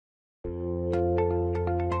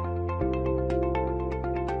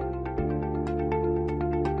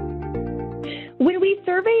When we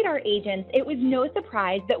surveyed our agents, it was no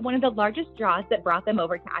surprise that one of the largest draws that brought them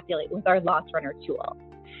over to Appulate was our Loss Runner tool.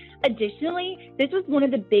 Additionally, this was one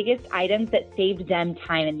of the biggest items that saved them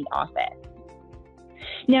time in the office.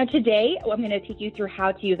 Now today, I'm going to take you through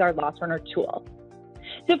how to use our Loss Runner tool.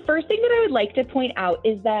 The first thing that I would like to point out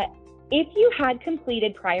is that if you had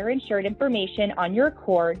completed prior insured information on your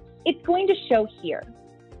Accord, it's going to show here.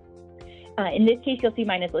 In this case, you'll see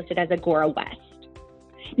mine is listed as Agora West.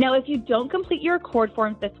 Now, if you don't complete your Accord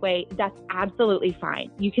forms this way, that's absolutely fine.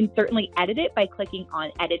 You can certainly edit it by clicking on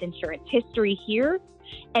Edit Insurance History here,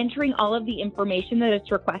 entering all of the information that it's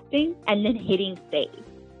requesting, and then hitting Save.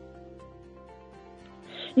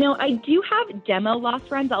 Now, I do have demo loss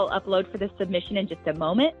runs I'll upload for the submission in just a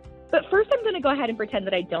moment, but first I'm going to go ahead and pretend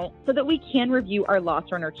that I don't so that we can review our Loss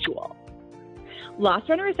Runner tool. Loss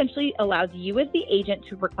Runner essentially allows you as the agent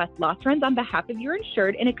to request loss runs on behalf of your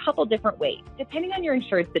insured in a couple different ways, depending on your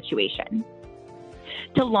insured situation.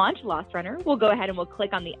 To launch Loss Runner, we'll go ahead and we'll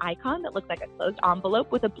click on the icon that looks like a closed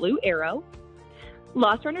envelope with a blue arrow.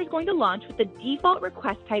 Loss Runner is going to launch with the default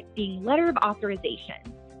request type being Letter of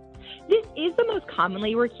Authorization. This is the most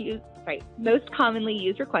commonly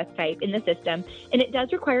used request type in the system, and it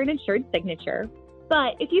does require an insured signature.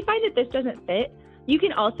 But if you find that this doesn't fit, you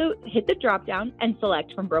can also hit the drop-down and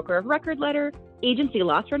select from Broker of Record letter, Agency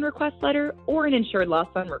Loss Run Request letter, or an insured loss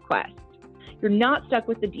run request. You're not stuck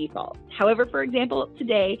with the default. However, for example,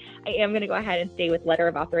 today, I am going to go ahead and stay with Letter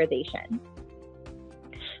of Authorization.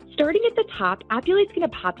 Starting at the top, Appulate's going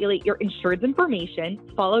to populate your insured's information,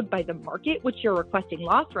 followed by the market which you're requesting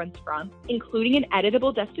loss runs from, including an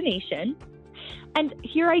editable destination. And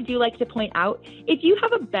here I do like to point out, if you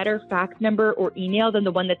have a better fax number or email than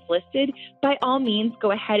the one that's listed, by all means,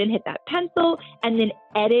 go ahead and hit that pencil and then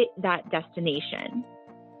edit that destination.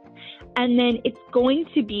 And then it's going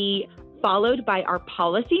to be followed by our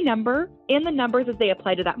policy number and the numbers as they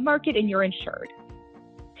apply to that market and your insured.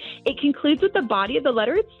 It concludes with the body of the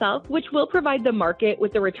letter itself, which will provide the market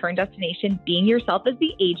with the return destination being yourself as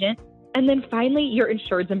the agent, and then finally your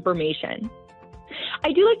insured's information.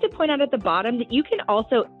 I do like to point out at the bottom that you can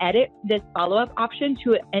also edit this follow-up option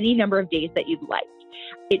to any number of days that you'd like.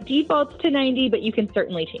 It defaults to 90, but you can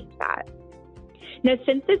certainly change that. Now,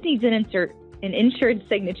 since this needs an insured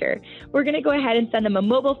signature, we're going to go ahead and send them a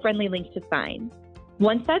mobile-friendly link to sign.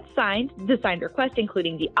 Once that's signed, the signed request,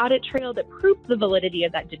 including the audit trail that proves the validity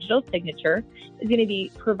of that digital signature, is going to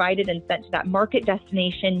be provided and sent to that market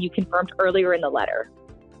destination you confirmed earlier in the letter.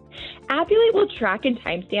 Appulate will track and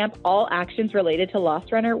timestamp all actions related to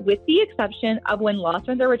Loss Runner with the exception of when loss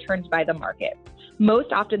runs are returned by the market.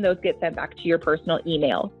 Most often those get sent back to your personal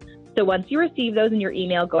email. So once you receive those in your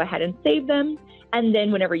email, go ahead and save them. And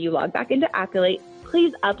then whenever you log back into Appulate,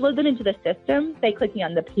 please upload them into the system by clicking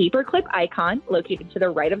on the paperclip icon located to the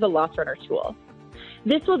right of the Loss Runner tool.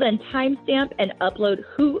 This will then timestamp and upload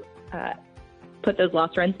who put those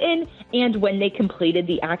loss runs in and when they completed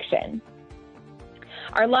the action.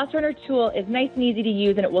 Our Loss Runner tool is nice and easy to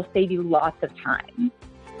use, and it will save you lots of time.